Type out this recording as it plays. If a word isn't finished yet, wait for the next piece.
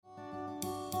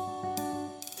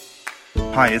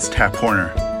Hi, it's Tap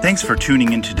Horner. Thanks for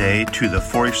tuning in today to the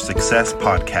For Your Success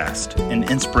podcast, an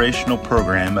inspirational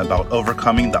program about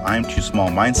overcoming the I'm too small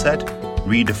mindset,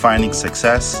 redefining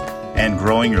success, and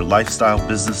growing your lifestyle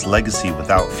business legacy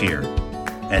without fear.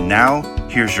 And now,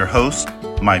 here's your host,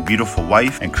 my beautiful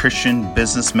wife and Christian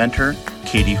business mentor,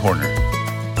 Katie Horner.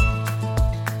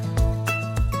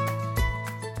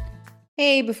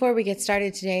 Hey, before we get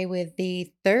started today with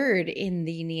the third in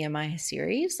the Nehemiah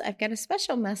series, I've got a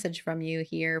special message from you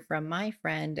here from my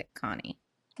friend Connie.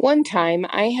 One time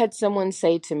I had someone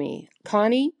say to me,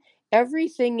 Connie,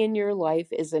 everything in your life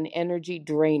is an energy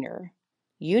drainer.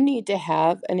 You need to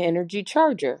have an energy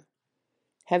charger.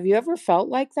 Have you ever felt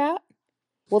like that?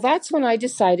 Well, that's when I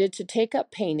decided to take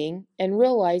up painting and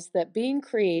realized that being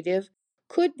creative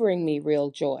could bring me real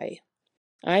joy.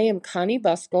 I am Connie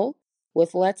Buskell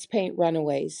with Let's Paint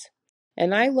Runaways,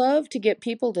 and I love to get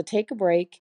people to take a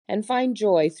break and find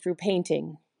joy through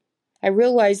painting. I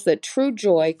realize that true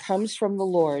joy comes from the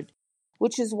Lord,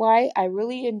 which is why I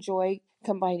really enjoy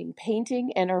combining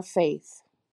painting and our faith.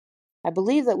 I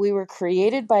believe that we were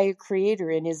created by a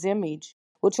creator in his image,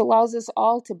 which allows us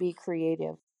all to be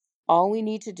creative. All we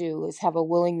need to do is have a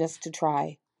willingness to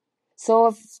try. So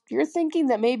if you're thinking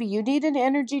that maybe you need an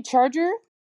energy charger,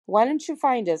 why don't you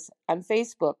find us on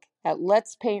Facebook at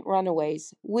Let's Paint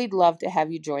Runaways? We'd love to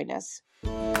have you join us.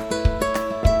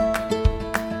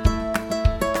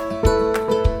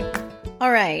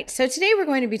 All right, so today we're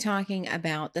going to be talking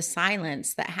about the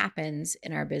silence that happens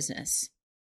in our business.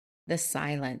 The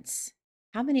silence.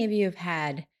 How many of you have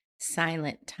had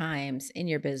silent times in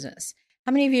your business?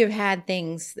 How many of you have had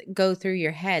things that go through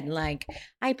your head like,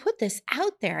 I put this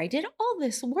out there, I did all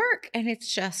this work, and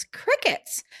it's just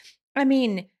crickets. I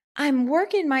mean, I'm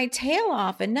working my tail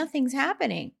off and nothing's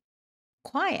happening.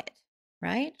 Quiet,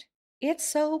 right? It's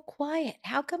so quiet.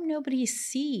 How come nobody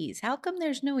sees? How come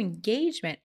there's no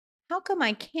engagement? How come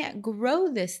I can't grow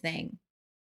this thing?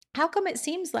 How come it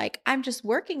seems like I'm just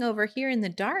working over here in the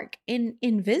dark,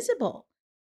 invisible?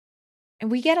 And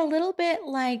we get a little bit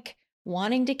like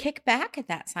wanting to kick back at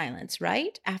that silence,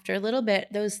 right? After a little bit,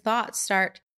 those thoughts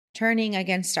start turning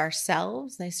against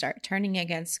ourselves. They start turning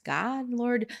against God.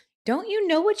 Lord, don't you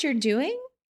know what you're doing?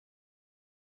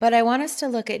 But I want us to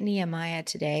look at Nehemiah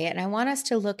today, and I want us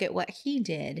to look at what he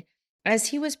did as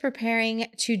he was preparing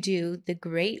to do the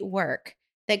great work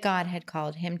that God had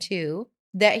called him to,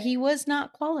 that he was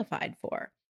not qualified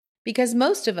for. Because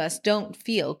most of us don't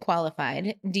feel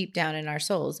qualified deep down in our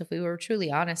souls, if we were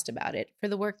truly honest about it, for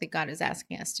the work that God is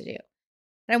asking us to do.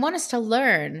 And I want us to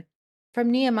learn from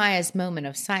Nehemiah's moment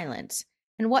of silence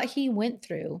and what he went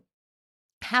through,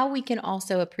 how we can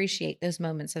also appreciate those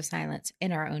moments of silence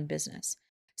in our own business.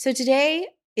 So today,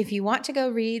 if you want to go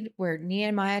read, we're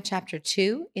Nehemiah chapter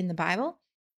 2 in the Bible.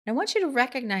 I want you to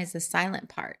recognize the silent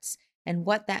parts and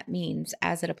what that means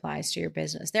as it applies to your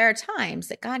business. There are times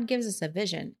that God gives us a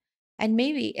vision, and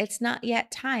maybe it's not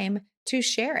yet time to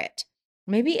share it.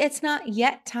 Maybe it's not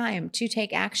yet time to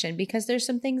take action because there's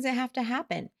some things that have to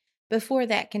happen before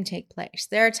that can take place.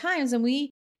 There are times when we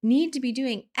need to be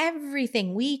doing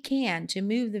everything we can to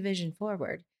move the vision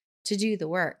forward, to do the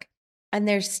work. And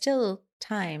there's still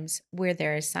times where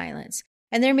there is silence.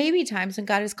 And there may be times when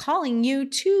God is calling you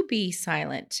to be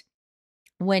silent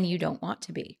when you don't want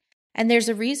to be. And there's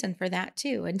a reason for that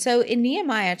too. And so in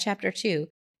Nehemiah chapter 2,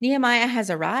 Nehemiah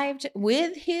has arrived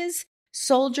with his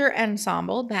soldier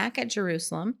ensemble back at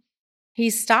Jerusalem.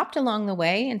 He's stopped along the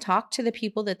way and talked to the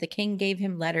people that the king gave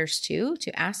him letters to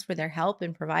ask for their help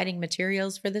in providing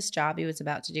materials for this job he was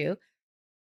about to do.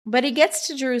 But he gets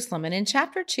to Jerusalem, and in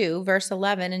chapter 2, verse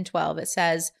 11 and 12, it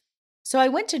says, So I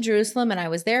went to Jerusalem and I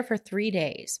was there for 3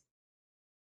 days.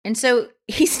 And so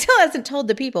he still hasn't told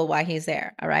the people why he's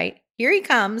there, all right? Here he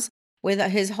comes with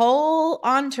his whole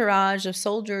entourage of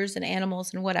soldiers and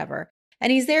animals and whatever.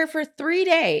 And he's there for 3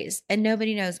 days and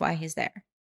nobody knows why he's there.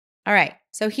 All right.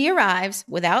 So he arrives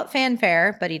without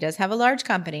fanfare, but he does have a large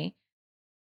company.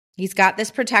 He's got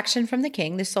this protection from the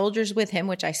king, the soldiers with him,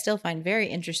 which I still find very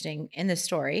interesting in this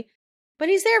story. But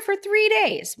he's there for 3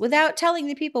 days without telling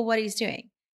the people what he's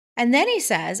doing. And then he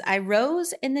says, I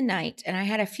rose in the night and I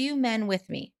had a few men with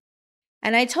me.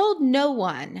 And I told no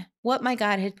one what my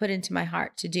God had put into my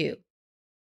heart to do.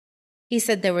 He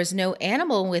said there was no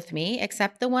animal with me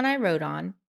except the one I rode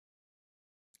on.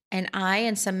 And I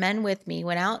and some men with me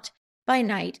went out by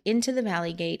night into the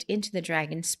valley gate, into the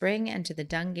dragon spring, and to the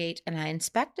dung gate. And I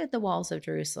inspected the walls of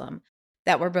Jerusalem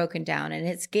that were broken down and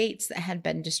its gates that had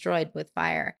been destroyed with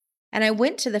fire. And I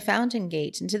went to the fountain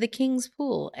gate and to the king's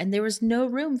pool, and there was no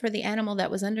room for the animal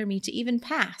that was under me to even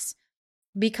pass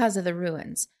because of the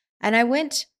ruins. And I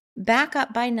went back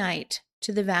up by night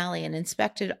to the valley and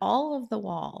inspected all of the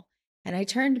wall. And I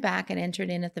turned back and entered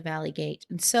in at the valley gate.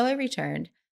 And so I returned,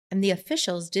 and the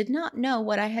officials did not know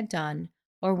what I had done,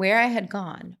 or where I had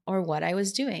gone, or what I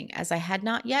was doing, as I had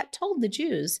not yet told the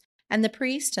Jews and the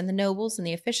priests and the nobles and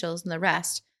the officials and the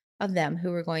rest of them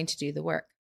who were going to do the work.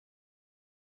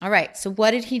 All right, so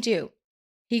what did he do?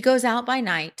 He goes out by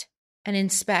night and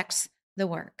inspects the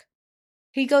work.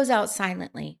 He goes out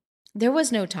silently. There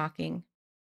was no talking.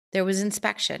 There was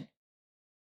inspection.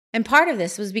 And part of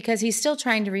this was because he's still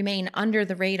trying to remain under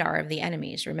the radar of the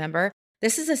enemies, remember?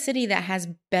 This is a city that has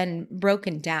been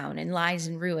broken down and lies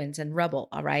in ruins and rubble,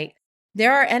 all right?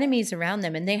 There are enemies around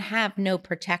them, and they have no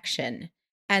protection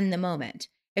in the moment.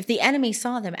 If the enemy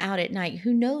saw them out at night,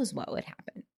 who knows what would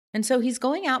happen? And so he's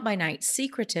going out by night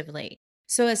secretively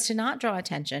so as to not draw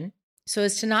attention, so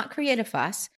as to not create a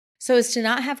fuss, so as to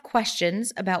not have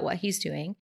questions about what he's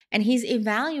doing. And he's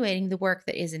evaluating the work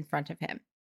that is in front of him.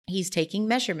 He's taking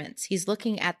measurements. He's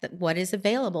looking at what is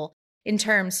available in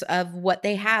terms of what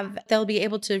they have, they'll be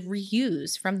able to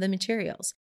reuse from the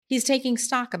materials. He's taking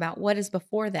stock about what is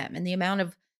before them and the amount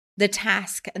of the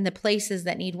task and the places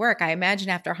that need work. I imagine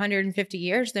after 150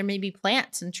 years, there may be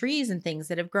plants and trees and things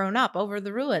that have grown up over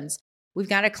the ruins. We've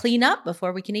got to clean up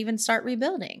before we can even start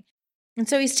rebuilding. And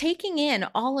so he's taking in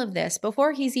all of this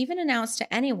before he's even announced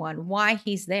to anyone why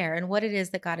he's there and what it is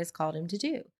that God has called him to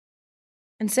do.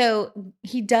 And so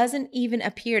he doesn't even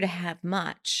appear to have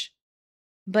much,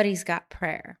 but he's got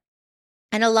prayer.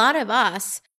 And a lot of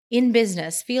us in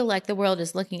business feel like the world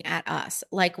is looking at us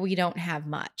like we don't have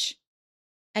much.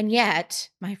 And yet,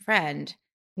 my friend,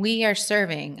 we are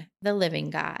serving the living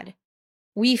God.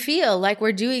 We feel like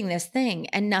we're doing this thing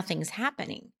and nothing's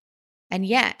happening. And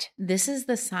yet, this is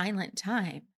the silent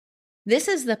time. This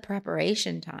is the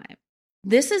preparation time.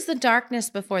 This is the darkness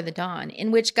before the dawn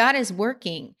in which God is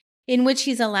working, in which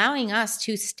he's allowing us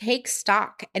to take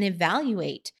stock and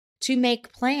evaluate, to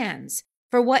make plans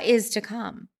for what is to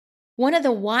come. One of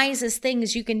the wisest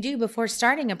things you can do before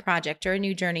starting a project or a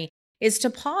new journey is to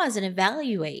pause and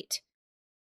evaluate.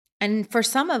 And for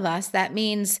some of us, that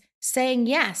means saying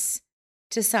yes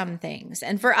to some things.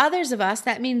 And for others of us,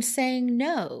 that means saying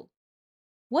no.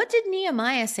 What did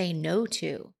Nehemiah say no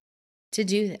to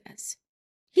do this?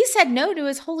 He said no to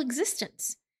his whole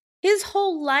existence. His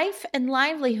whole life and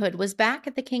livelihood was back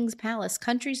at the king's palace,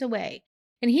 countries away.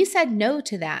 And he said no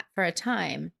to that for a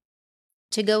time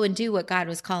to go and do what God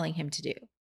was calling him to do.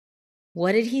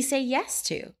 What did he say yes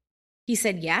to? He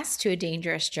said yes to a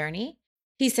dangerous journey.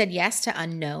 He said yes to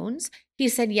unknowns. He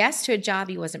said yes to a job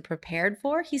he wasn't prepared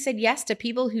for. He said yes to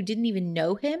people who didn't even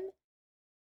know him.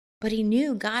 But he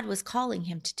knew God was calling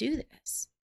him to do this.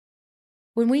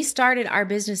 When we started our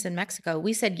business in Mexico,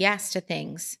 we said yes to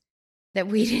things that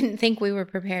we didn't think we were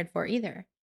prepared for either.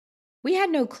 We had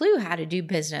no clue how to do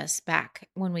business back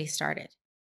when we started.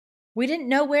 We didn't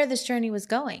know where this journey was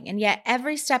going, and yet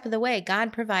every step of the way,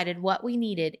 God provided what we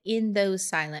needed in those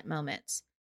silent moments.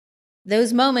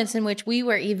 Those moments in which we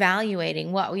were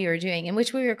evaluating what we were doing, in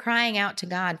which we were crying out to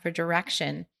God for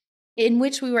direction, in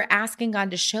which we were asking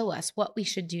God to show us what we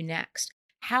should do next,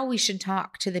 how we should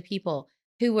talk to the people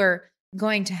who were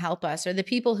going to help us or the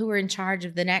people who were in charge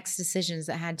of the next decisions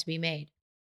that had to be made.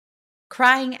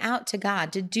 Crying out to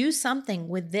God to do something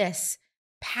with this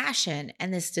passion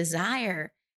and this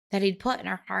desire that he'd put in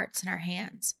our hearts and our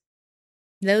hands.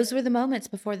 Those were the moments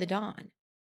before the dawn.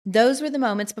 Those were the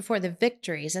moments before the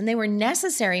victories, and they were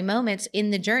necessary moments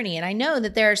in the journey. And I know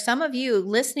that there are some of you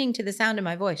listening to the sound of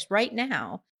my voice right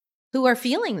now who are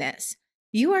feeling this.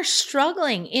 You are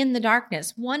struggling in the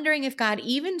darkness, wondering if God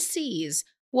even sees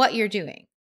what you're doing.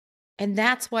 And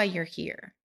that's why you're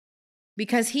here.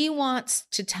 Because he wants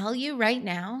to tell you right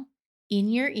now in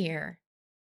your ear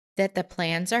that the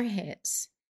plans are his,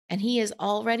 and he is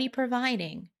already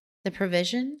providing the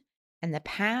provision and the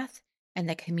path and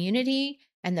the community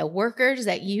and the workers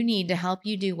that you need to help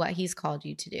you do what he's called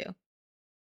you to do.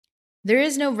 There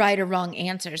is no right or wrong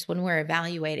answers when we're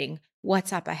evaluating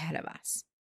what's up ahead of us.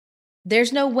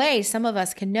 There's no way some of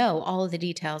us can know all of the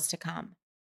details to come.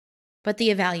 But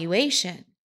the evaluation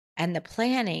and the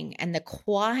planning and the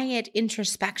quiet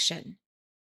introspection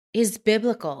is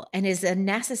biblical and is a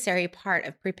necessary part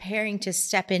of preparing to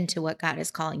step into what God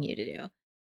is calling you to do.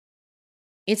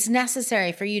 It's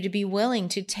necessary for you to be willing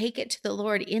to take it to the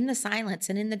Lord in the silence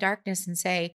and in the darkness and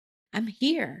say, I'm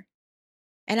here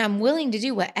and I'm willing to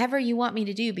do whatever you want me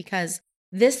to do because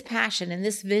this passion and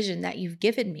this vision that you've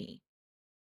given me,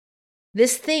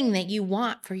 this thing that you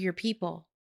want for your people,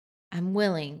 I'm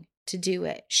willing to do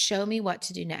it. Show me what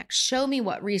to do next. Show me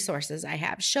what resources I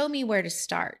have. Show me where to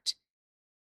start.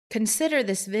 Consider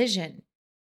this vision,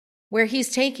 where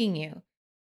he's taking you.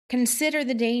 consider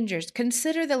the dangers,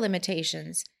 consider the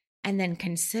limitations, and then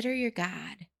consider your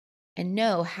God and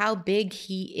know how big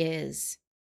He is.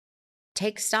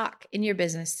 Take stock in your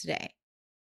business today.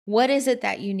 What is it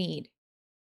that you need?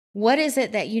 What is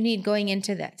it that you need going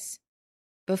into this?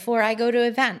 Before I go to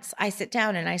events, I sit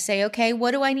down and I say, okay,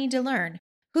 what do I need to learn?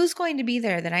 Who's going to be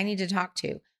there that I need to talk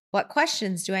to? What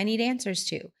questions do I need answers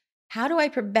to? How do I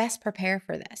best prepare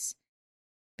for this?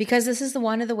 Because this is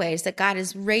one of the ways that God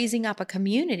is raising up a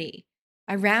community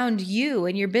around you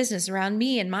and your business, around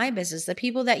me and my business, the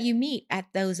people that you meet at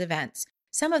those events.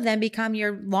 Some of them become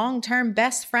your long-term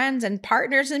best friends and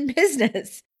partners in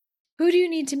business. Who do you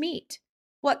need to meet?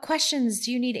 What questions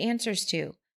do you need answers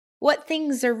to? What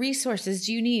things or resources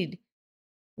do you need?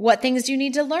 What things do you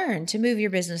need to learn to move your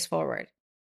business forward?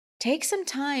 Take some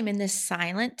time in this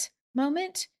silent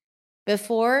moment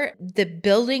before the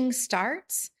building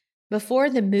starts, before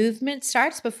the movement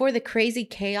starts, before the crazy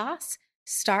chaos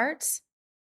starts,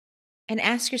 and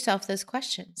ask yourself those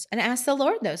questions and ask the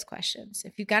Lord those questions.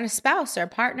 If you've got a spouse or a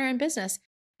partner in business,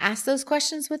 ask those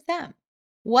questions with them.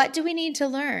 What do we need to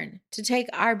learn to take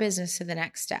our business to the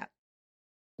next step?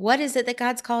 What is it that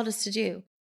God's called us to do?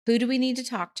 Who do we need to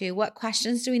talk to? What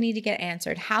questions do we need to get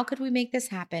answered? How could we make this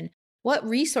happen? What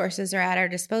resources are at our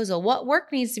disposal? What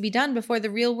work needs to be done before the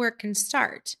real work can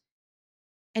start?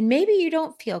 And maybe you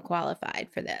don't feel qualified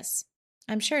for this.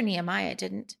 I'm sure Nehemiah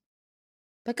didn't.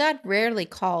 But God rarely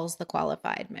calls the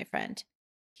qualified, my friend.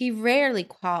 He rarely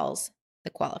calls the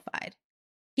qualified.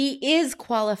 He is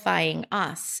qualifying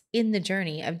us in the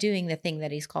journey of doing the thing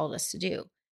that He's called us to do.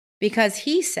 Because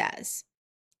He says,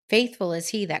 faithful is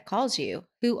He that calls you,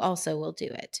 who also will do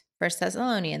it. 1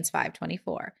 Thessalonians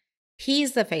 5:24.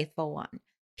 He's the faithful one.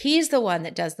 He's the one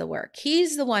that does the work.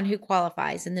 He's the one who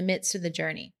qualifies in the midst of the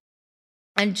journey.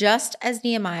 And just as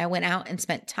Nehemiah went out and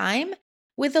spent time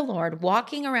with the Lord,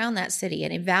 walking around that city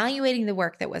and evaluating the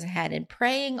work that was ahead and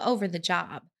praying over the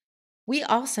job, we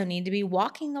also need to be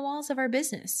walking the walls of our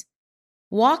business,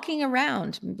 walking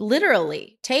around,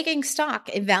 literally taking stock,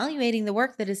 evaluating the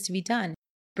work that is to be done,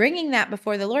 bringing that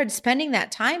before the Lord, spending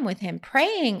that time with Him,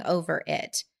 praying over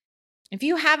it. If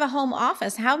you have a home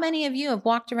office, how many of you have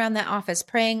walked around that office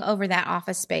praying over that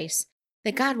office space,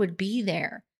 that God would be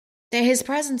there, that His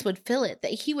presence would fill it,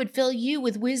 that He would fill you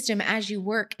with wisdom as you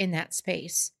work in that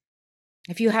space?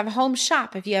 If you have a home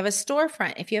shop, if you have a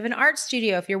storefront, if you have an art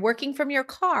studio, if you're working from your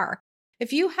car,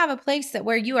 if you have a place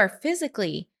where you are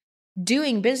physically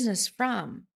doing business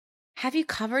from, have you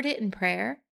covered it in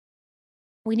prayer?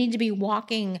 We need to be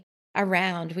walking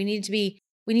around. We need to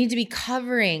be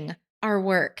covering our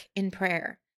work in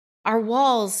prayer. Our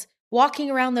walls, walking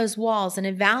around those walls and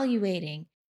evaluating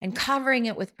and covering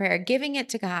it with prayer, giving it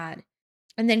to God,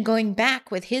 and then going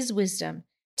back with His wisdom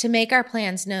to make our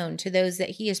plans known to those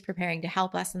that He is preparing to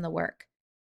help us in the work.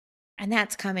 And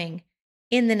that's coming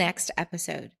in the next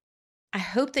episode. I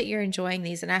hope that you're enjoying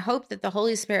these, and I hope that the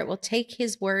Holy Spirit will take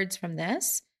His words from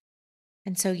this.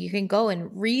 And so you can go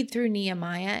and read through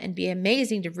Nehemiah, and be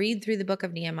amazing to read through the book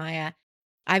of Nehemiah.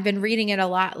 I've been reading it a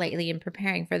lot lately and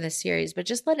preparing for this series, but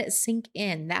just let it sink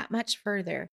in that much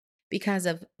further because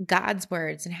of God's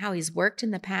words and how He's worked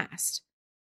in the past.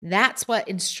 That's what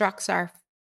instructs our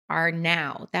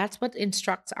now. That's what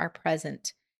instructs our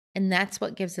present. And that's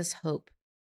what gives us hope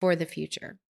for the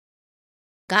future.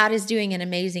 God is doing an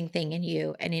amazing thing in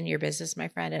you and in your business, my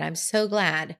friend. And I'm so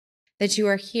glad that you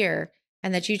are here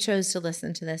and that you chose to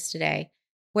listen to this today.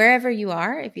 Wherever you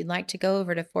are, if you'd like to go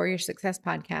over to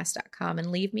foryoursuccesspodcast.com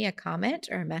and leave me a comment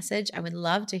or a message, I would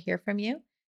love to hear from you.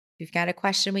 If you've got a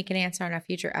question we can answer on a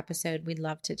future episode, we'd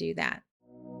love to do that.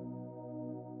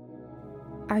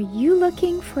 Are you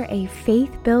looking for a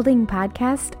faith-building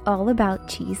podcast all about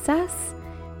Jesus?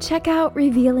 Check out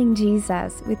Revealing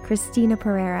Jesus with Christina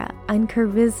Pereira on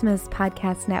Charisma's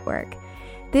podcast network.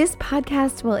 This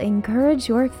podcast will encourage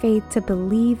your faith to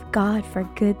believe God for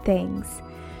good things,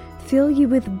 fill you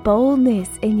with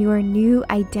boldness in your new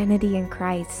identity in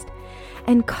Christ,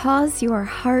 and cause your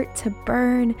heart to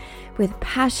burn with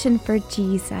passion for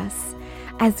Jesus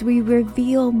as we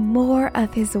reveal more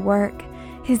of His work,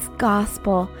 His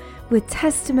gospel, with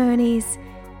testimonies,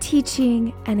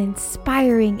 teaching, and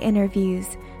inspiring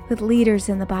interviews with leaders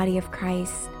in the body of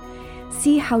Christ.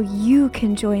 See how you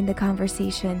can join the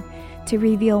conversation to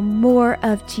reveal more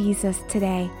of Jesus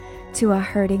today to a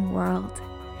hurting world.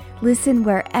 Listen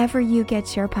wherever you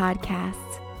get your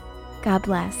podcasts. God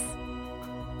bless.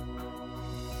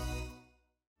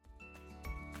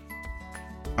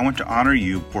 I want to honor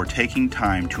you for taking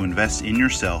time to invest in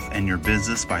yourself and your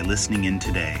business by listening in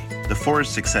today. The For Your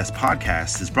Success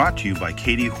podcast is brought to you by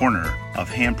Katie Horner of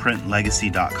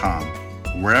handprintlegacy.com.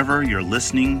 Wherever you're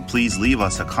listening, please leave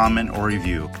us a comment or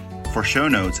review. For show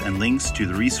notes and links to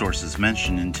the resources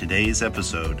mentioned in today's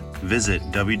episode, visit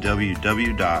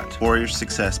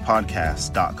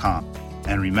www.warriorsuccesspodcast.com.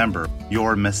 And remember,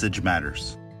 your message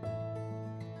matters.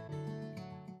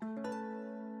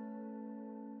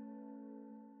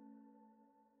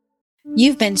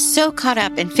 You've been so caught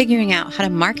up in figuring out how to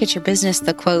market your business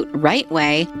the quote right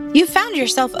way, you've found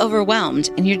yourself overwhelmed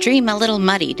and your dream a little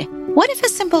muddied. What if a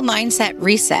simple mindset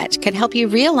reset could help you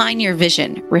realign your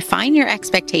vision, refine your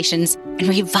expectations, and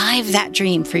revive that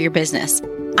dream for your business?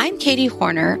 I'm Katie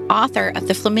Horner, author of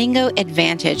The Flamingo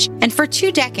Advantage, and for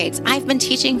 2 decades, I've been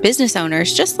teaching business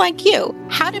owners just like you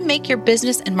how to make your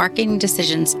business and marketing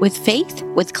decisions with faith,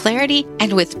 with clarity,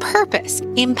 and with purpose,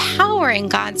 empowering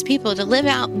God's people to live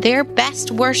out their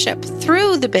best worship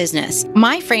through the business.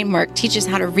 My framework teaches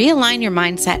how to realign your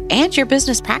mindset and your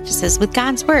business practices with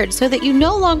God's Word so that you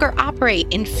no longer operate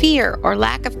in fear or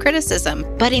lack of criticism,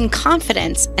 but in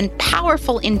confidence and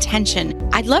powerful intention.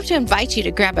 I'd love to invite you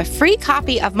to grab a free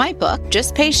copy of my book,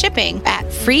 just pay shipping, at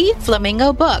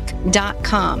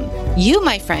freeflamingobook.com. You,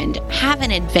 my friend, have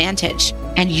an advantage,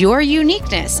 and your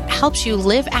uniqueness helps you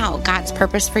live out God's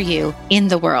purpose for you in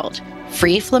the world.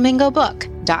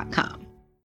 freeflamingobook.com.